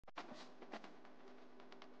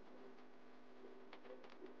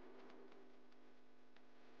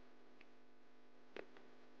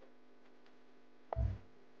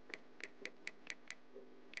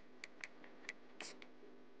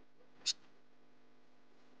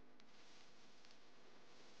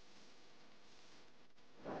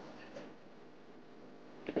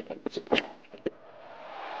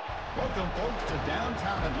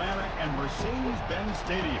Mercedes-Benz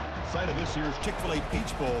Stadium, site of this year's Chick-fil-A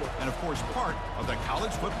Peach Bowl, and of course part of the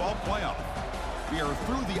college football playoff. We are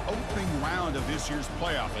through the opening round of this year's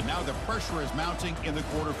playoff, and now the pressure is mounting in the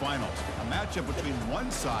quarterfinals. A matchup between one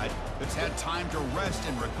side that's had time to rest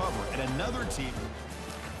and recover, and another team.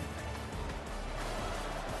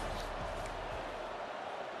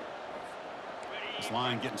 This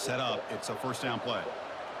line getting set up. It's a first down play.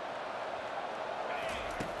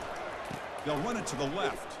 They'll run it to the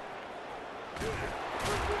left.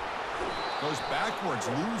 Goes backwards,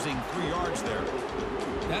 losing 3 yards there.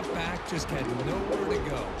 That back just had nowhere to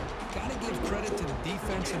go. Got to give credit to the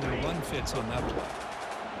defense and their run fits on that play.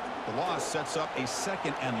 The loss sets up a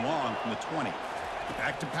 2nd and long from the 20.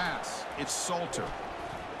 Back to pass. It's Salter.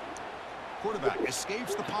 Quarterback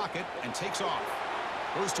escapes the pocket and takes off.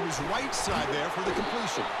 Goes to his right side there for the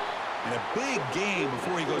completion. And a big game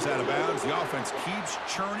before he goes out of bounds. The offense keeps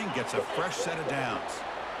churning, gets a fresh set of downs.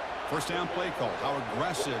 First down play call. How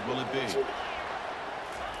aggressive will it be?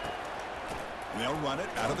 And they'll run it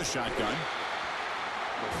out of the shotgun.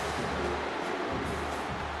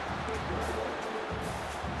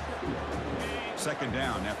 Second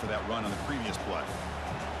down after that run on the previous play.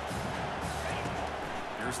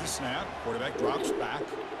 Here's the snap. Quarterback drops back.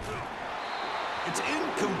 It's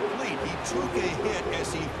incomplete. He took a hit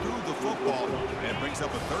as he threw the football, and it brings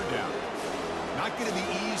up a 3rd down. Not going to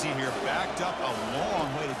be easy here. Backed up a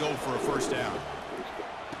long way to go for a first down.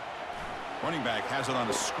 Running back has it on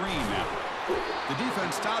a screen now. The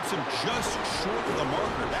defense stops him just short of the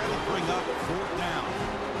marker. That'll bring up 4th down.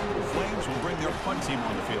 The Flames will bring their punt team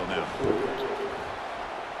on the field now.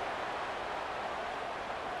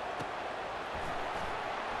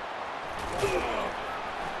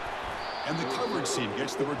 And the coverage team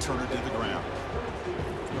gets the returner to the ground.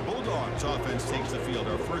 The Bulldogs offense takes the field.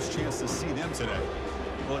 Our first chance to see them today.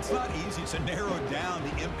 Well, it's not easy to narrow down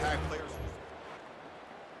the impact players.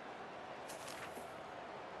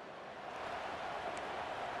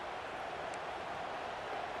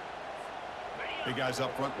 Big guys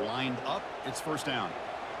up front lined up. It's first down.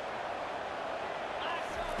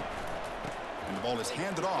 And the ball is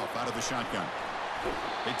handed off out of the shotgun.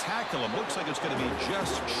 They tackle him. Looks like it's going to be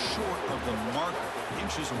just short of the mark,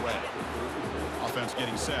 inches away. Offense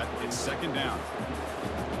getting set. It's 2nd down.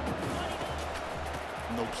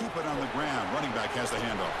 And they'll keep it on the ground. Running back has the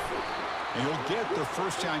handoff. And he'll get the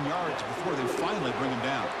first down yards before they finally bring him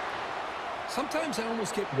down. Sometimes I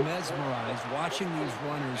almost get mesmerized watching these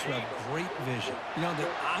runners who have great vision. You know, the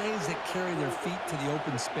eyes that carry their feet to the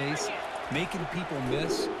open space, making people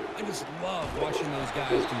miss. I just love watching those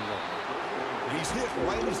guys do work. He's hit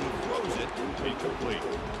right as he throws it. Incomplete.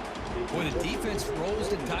 Boy, the defense rolls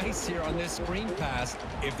the dice here on this screen pass.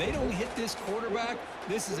 If they don't hit this quarterback,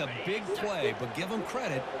 this is a big play. But give them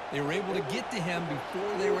credit. They were able to get to him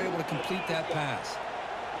before they were able to complete that pass.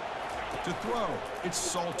 To throw, it's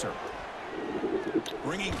Salter.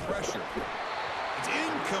 Bringing pressure. It's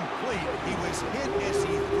incomplete. He was hit as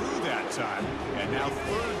he threw that time. And now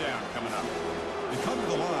 3rd down coming up. They come to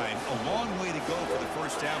the line, a long way to go for the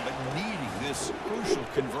first down, but needing this crucial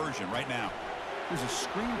conversion right now. There's a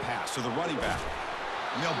screen pass to the running back.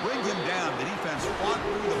 And they'll bring him down. The defense fought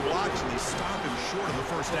through the blocks, and they stop him short of the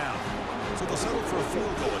first down. So they'll settle for a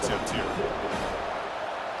field goal attempt here.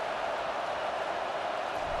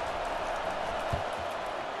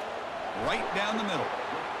 Right down the middle.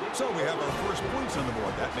 So we have our first points on the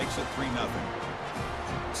board. That makes it 3-0.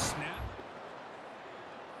 Snap.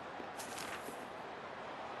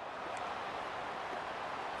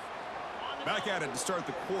 Back at it to start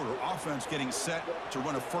the quarter. Offense getting set to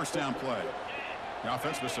run a first down play. The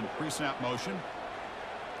offense with some pre-snap motion.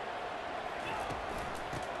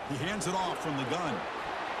 He hands it off from the gun.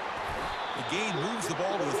 The gain moves the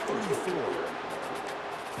ball to the 34.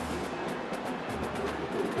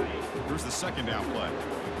 Here's the 2nd down play.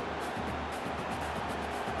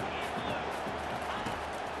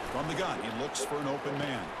 From the gun, he looks for an open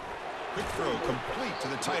man. Quick throw complete to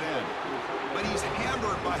the tight end. But he's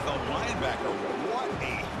hammered by the linebacker. What a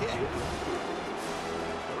hit.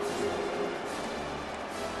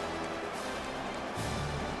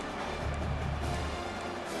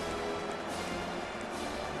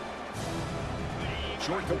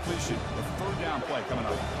 Short completion. The 3rd down play coming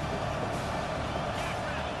up.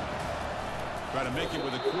 Try to make it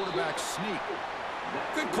with a quarterback sneak.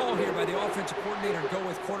 Good call here by the offensive coordinator. Go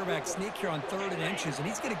with quarterback sneak here on 3rd and inches, and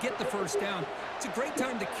he's going to get the first down. It's a great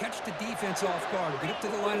time to catch the defense off guard. Get up to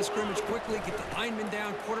the line of scrimmage quickly, get the lineman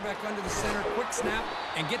down, quarterback under the center, quick snap,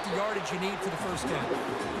 and get the yardage you need for the first down.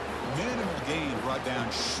 Minimal gain brought down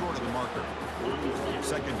short of the marker.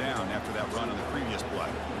 2nd down after that run on the previous play.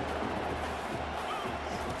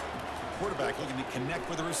 quarterback looking to connect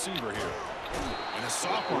with the receiver here. And a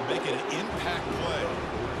sophomore making an impact play.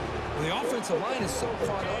 The offensive line is so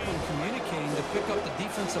caught up in communicating to pick up the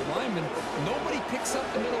defensive lineman, nobody picks up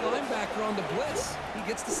the middle linebacker on the blitz. He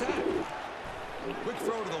gets the sack. Quick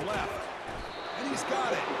throw to the left. And he's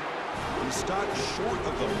got it. He stopped short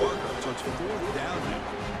of the marker, so it's 4th down now.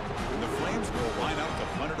 And the Flames will line up to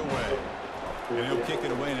punt it away. And he'll kick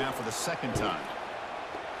it away now for the 2nd time.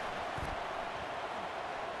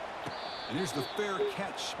 And here's the fair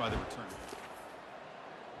catch by the returner.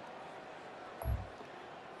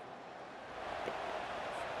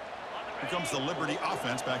 Here comes the Liberty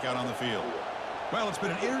offense back out on the field. Well, it's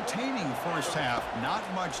been an entertaining first half. Not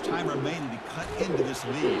much time remaining to cut into this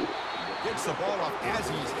lead. Gets the ball off as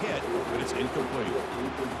he's hit, but it's incomplete.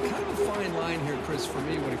 Kind of a fine line here, Chris, for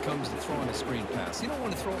me when it comes to throwing a screen pass. You don't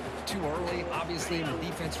want to throw it too early, obviously, and the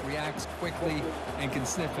defense reacts quickly and can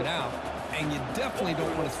sniff it out. And you definitely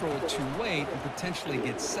don't want to throw it too late and potentially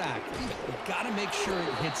get sacked. You've got to make sure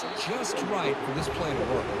it hits just right for this play to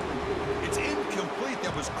work. It's incomplete.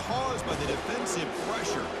 That was caused by the defensive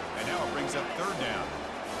pressure. And now it brings up 3rd down.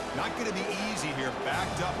 Not going to be easy here.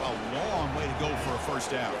 Backed up a long way to go for a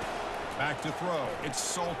first down. Back to throw. It's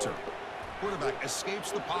Salter. Quarterback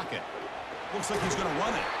escapes the pocket. Looks like he's going to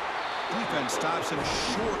run it. Defense stops him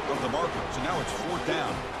short of the marker. So now it's 4th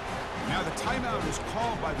down. Now the timeout is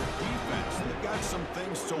called by the defense. They've got some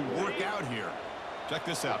things to work out here. Check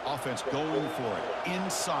this out. Offense going for it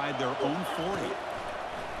inside their own 40.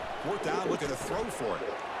 4th down, looking to throw for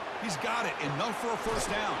it. He's got it. Enough for a first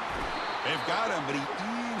down. They've got him, but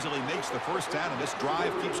he easily makes the first down, and this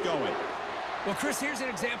drive keeps going. Well, Chris, here's an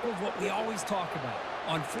example of what we always talk about.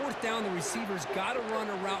 On 4th down, the receiver's got to run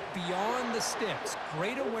a route beyond the sticks.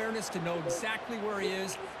 Great awareness to know exactly where he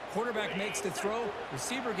is. Quarterback makes the throw.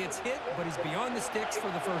 Receiver gets hit, but he's beyond the sticks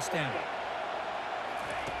for the first down.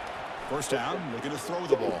 First down, looking to throw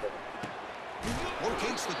the ball.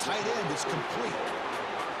 Locates the tight end. It's complete.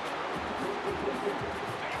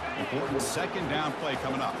 Important 2nd down play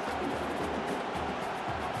coming up.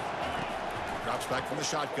 Drops back from the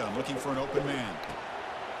shotgun, looking for an open man.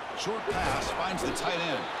 Short pass, finds the tight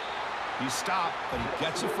end. He's stopped, but he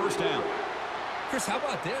gets a first down. Chris, how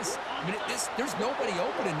about this? I mean, there's nobody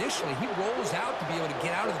open initially. He rolls out to be able to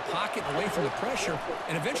get out of the pocket away from the pressure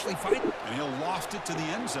and eventually find it. And he'll loft it to the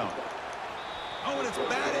end zone. Oh, and it's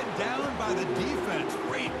batted down by the defense.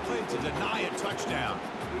 Great play to deny a touchdown.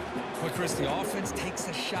 But, Chris, the offense takes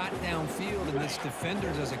a shot downfield, and this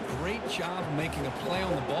defender does a great job of making a play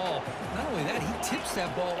on the ball. Not only that, he tips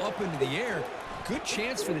that ball up into the air. Good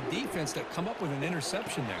chance for the defense to come up with an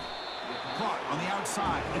interception there. Caught on the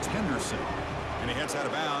outside. It's Henderson. And he heads out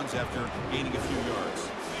of bounds after gaining a few yards.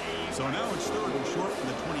 So now it's 3rd and short from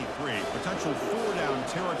the 23. Potential 4-down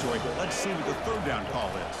territory. Let's see what the 3rd down call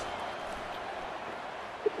is.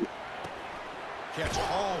 Catch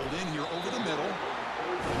hauled in here over the middle.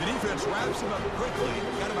 The defense wraps him up quickly.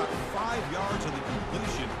 Got about 5 yards on the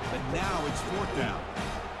completion, but now it's 4th down.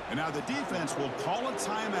 And now the defense will call a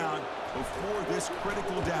timeout before this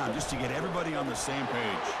critical down, just to get everybody on the same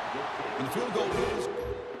page. And the field goal is...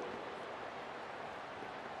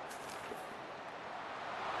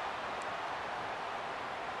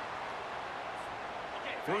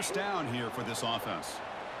 First down here for this offense.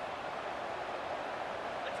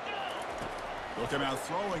 Look him out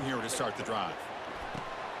throwing here to start the drive.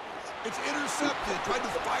 It's intercepted. Tried to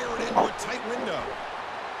fire it into a tight window.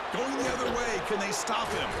 Going the other way. Can they stop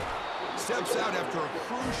him? Steps out after a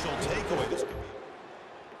crucial takeaway. This could be...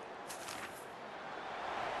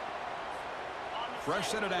 Fresh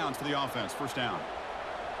set of downs for the offense. First down.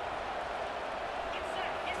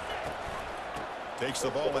 Takes the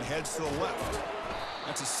ball and heads to the left.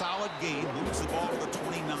 That's a solid gain. Moves the ball to the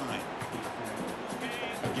 29.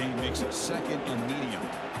 The gain makes it 2nd and medium.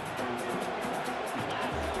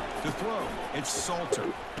 To throw, it's Salter.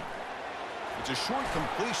 It's a short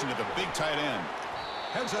completion to the big tight end.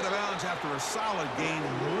 Heads out of bounds after a solid gain,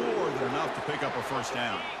 more than enough to pick up a first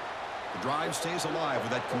down. The drive stays alive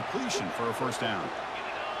with that completion for a first down.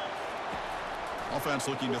 Offense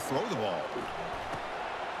looking to throw the ball.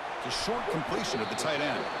 It's a short completion to the tight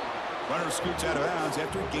end. Runner scoots out of bounds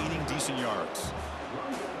after gaining decent yards.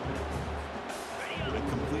 The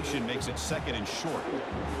completion makes it 2nd and short.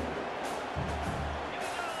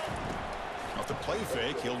 Off the play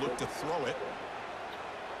fake, he'll look to throw it.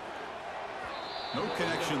 No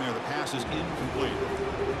connection there. The pass is incomplete.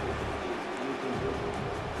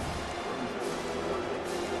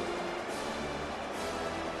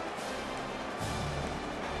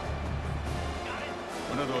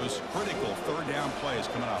 One of those critical 3rd down plays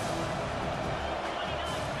coming up.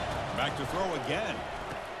 Back to throw again.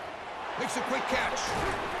 Makes a quick catch.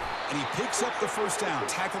 And he picks up the first down,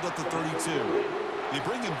 tackled at the 32. They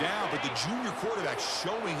bring him down, but the junior quarterback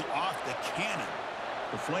showing off the cannon.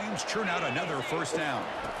 The Flames churn out another first down.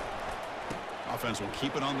 Offense will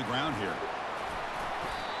keep it on the ground here.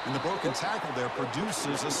 And the broken tackle there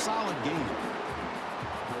produces a solid gain.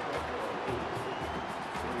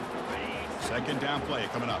 Second down play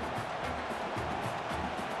coming up.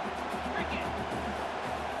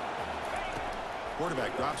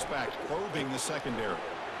 Quarterback drops back, probing the secondary.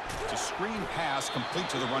 It's a screen pass complete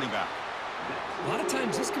to the running back. A lot of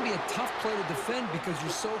times this can be a tough play to defend because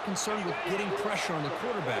you're so concerned with getting pressure on the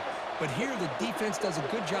quarterback. But here the defense does a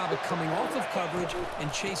good job of coming off of coverage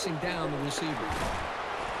and chasing down the receiver.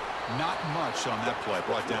 Not much on that play,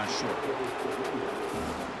 brought down short.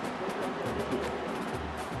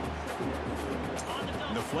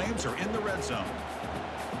 And the Flames are in the red zone.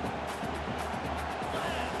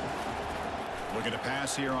 Looking to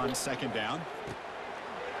pass here on second down.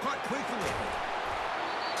 Caught quickly.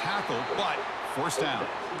 Tackled, but first down.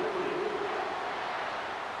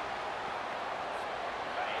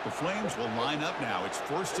 The Flames will line up now. It's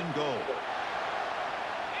first and goal.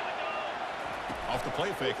 Off the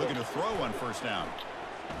play fake, looking to throw on first down.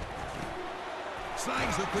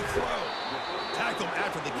 Snags the quick throw. Tackled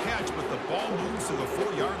after the catch, but the ball moves to the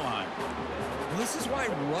 4-yard line. Well, this is why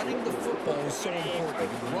running the football is so important.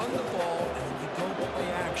 You run the ball and then you go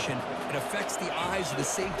play action. It affects the eyes of the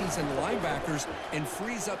safeties and the linebackers and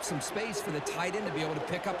frees up some space for the tight end to be able to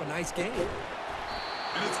pick up a nice gain.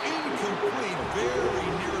 And it's incomplete, very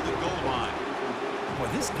near the goal line. Boy,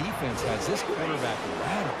 this defense has this quarterback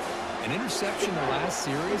rattled. An interception the last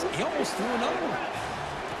series, he almost threw another one.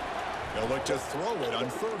 They'll look to throw it on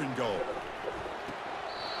third and goal.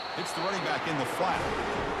 It's the running back in the flat.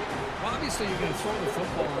 Well, obviously, you're going to throw the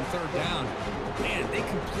football on third down. Man, they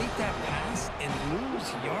complete that pass and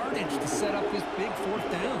lose yardage to set up this big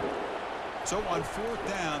fourth down. So on fourth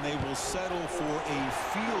down, they will settle for a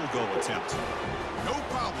field goal attempt. No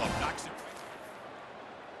problem. Knocks it.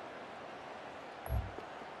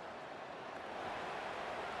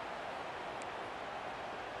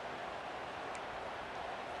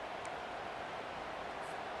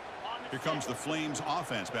 Here comes the Flames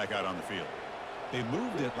offense back out on the field. They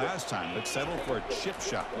moved it last time, but settled for a chip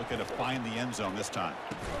shot, looking to find the end zone this time.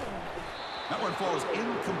 That one falls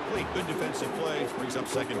incomplete. Good defensive play, brings up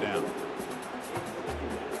second down.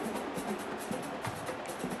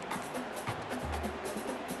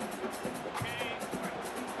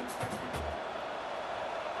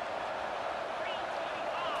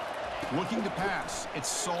 Looking to pass, it's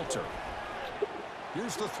Salter.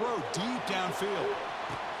 Here's the throw, deep downfield.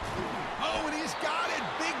 Oh, and he's got it.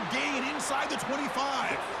 Big gain inside the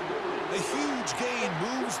 25. A huge gain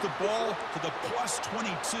moves the ball to the plus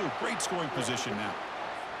 22. Great scoring position now.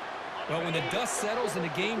 Well, when the dust settles and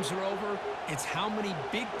the games are over, it's how many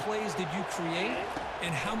big plays did you create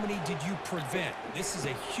and how many did you prevent. This is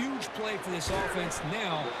a huge play for this offense.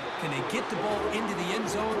 Now, can they get the ball into the end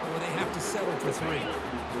zone or they have to settle for 3?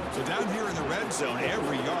 So down here in the red zone,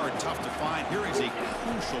 every yard tough to find. Here is a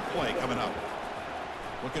crucial play coming up.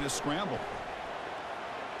 Looking to scramble.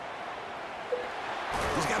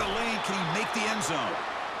 He's got a lane. Can he make the end zone?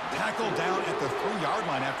 Tackled down at the 3-yard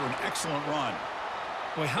line after an excellent run.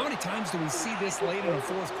 Boy, how many times do we see this late in the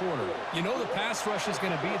fourth quarter? You know the pass rush is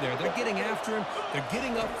going to be there. They're getting after him. They're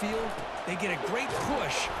getting upfield. They get a great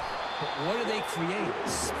push. But what do they create?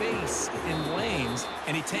 Space in lanes.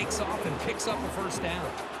 And he takes off and picks up a first down.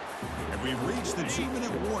 And we've reached the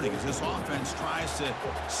 2-minute warning as this offense tries to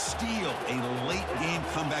steal a late-game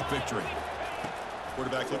comeback victory.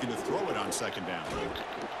 Quarterback looking to throw it on second down.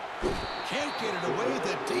 Can't get it away.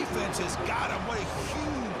 The defense has got him. What a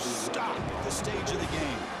huge stop at the stage of the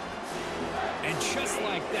game. And just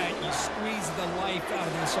like that, you squeeze the life out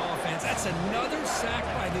of this offense. That's another sack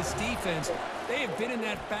by this defense. They have been in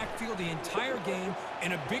that backfield the entire game,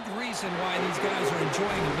 and a big reason why these guys are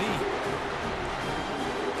enjoying the lead.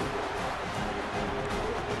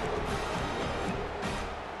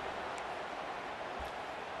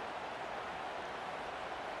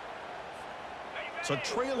 So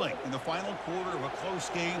trailing in the final quarter of a close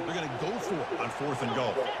game, they're going to go for it on fourth and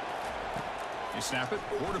goal. They snap it.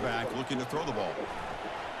 Quarterback looking to throw the ball.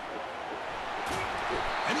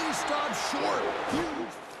 And he stops short.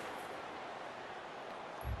 Huge.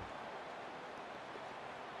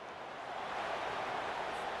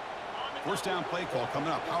 First down play call coming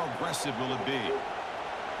up. How aggressive will it be?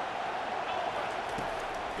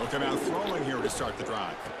 Looking out throwing here to start the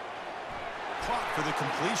drive. Clock for the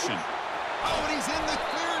completion. Oh, and he's in the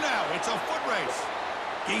clear now. It's a foot race.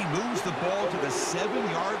 He moves the ball to the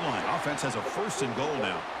 7-yard line. Offense has a first and goal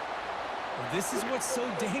now. This is what's so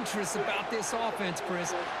dangerous about this offense,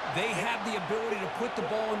 Chris. They have the ability to put the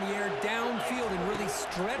ball in the air downfield and really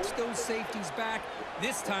stretch those safeties back.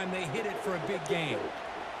 This time they hit it for a big gain.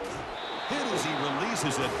 Hit as he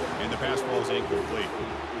releases it, and the pass ball is incomplete.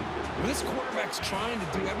 Well, this quarterback's trying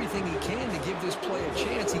to do everything he can to give this play a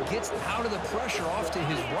chance. He gets out of the pressure off to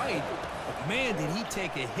his right. But, man, did he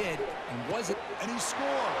take a hit and wasn't. And he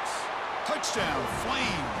scores. Touchdown,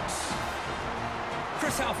 Flames.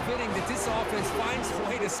 Chris, how fitting that this offense finds a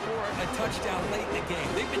way to score a touchdown late in the game.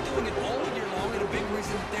 They've been doing it all year long, and a big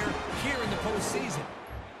reason that they're here in the postseason.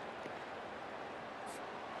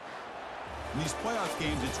 In these playoff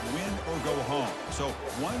games, it's win or go home. So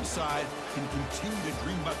one side can continue to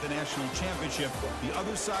dream about the national championship. The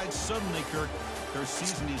other side, suddenly, Kirk, their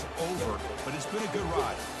season is over. But it's been a good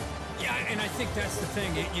ride. Yeah, and I think that's the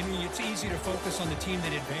thing. It's easy to focus on the team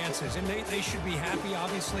that advances, and they should be happy,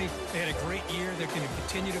 obviously. They had a great year. They're going to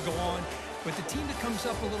continue to go on. But the team that comes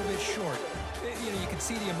up a little bit short, you can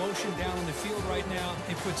see the emotion down on the field right now.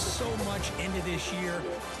 They put so much into this year.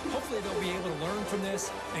 Hopefully they'll be able to learn from this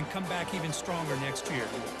and come back even stronger next year.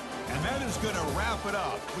 And that is going to wrap it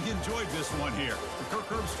up. We enjoyed this one here. For Kirk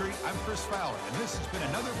Herbstreit, I'm Chris Fowler, and this has been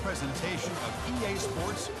another presentation of EA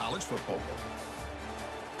Sports College Football.